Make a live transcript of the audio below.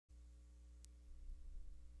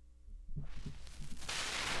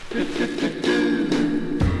When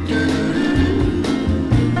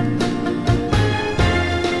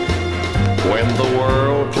the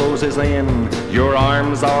world closes in, your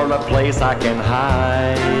arms are a place I can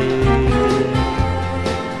hide.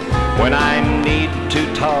 When I need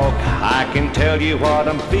to talk, I can tell you what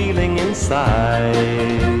I'm feeling inside.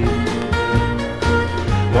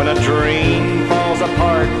 When a dream falls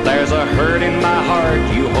apart, there's a hurt in my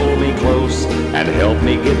heart. You hold me close and help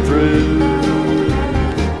me get through.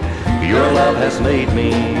 Your love has made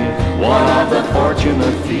me one of the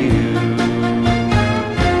fortunate few.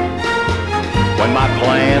 When my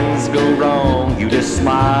plans go wrong, you just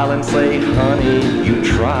smile and say, honey, you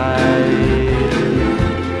tried.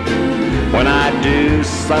 When I do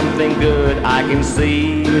something good, I can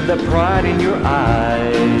see the pride in your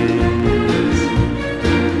eyes.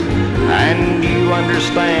 And you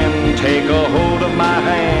understand, take a hold of my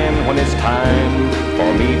hand when it's time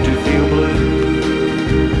for me to feel blue.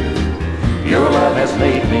 Your love has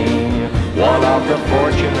made me one of the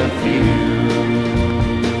fortunate few.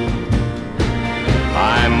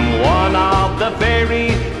 I'm one of the very,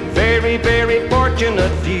 very, very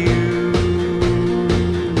fortunate few.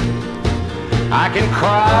 I can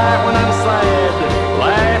cry when I'm sad,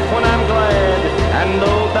 laugh when I'm glad, and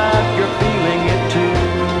know that you're feeling it too.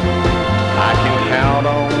 I can count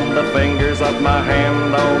on the fingers of my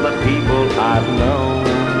hand all the people I've known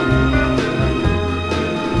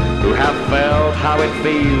who have felt how it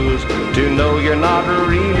feels to know you're not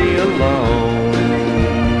really alone.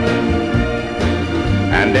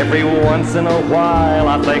 And every once in a while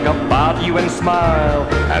I think about you and smile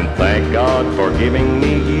and thank God for giving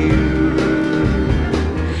me you.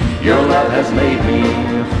 Your love has made me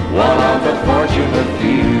one of the fortunate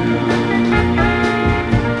few.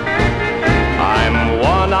 I'm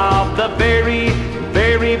one of the very,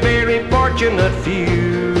 very, very fortunate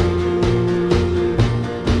few.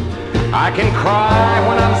 I can cry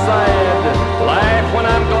when I'm sad, laugh when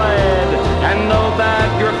I'm glad, and know that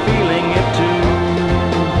you're feeling it too.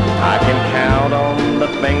 I can count on the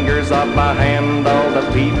fingers of my hand all the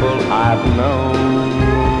people I've known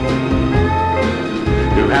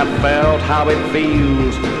who have felt how it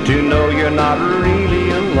feels to know you're not really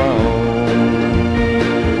alone.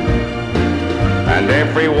 And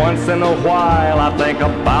every once in a while I think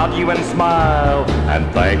about you and smile and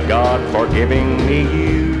thank God for giving me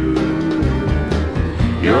you.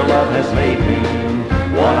 Your love has made me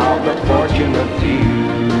one of the fortunate few.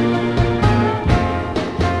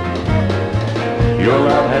 Your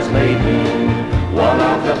love has made me one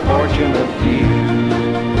of the fortunate few.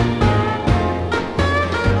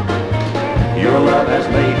 Your love has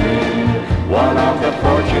made me one of the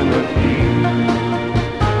fortunate few.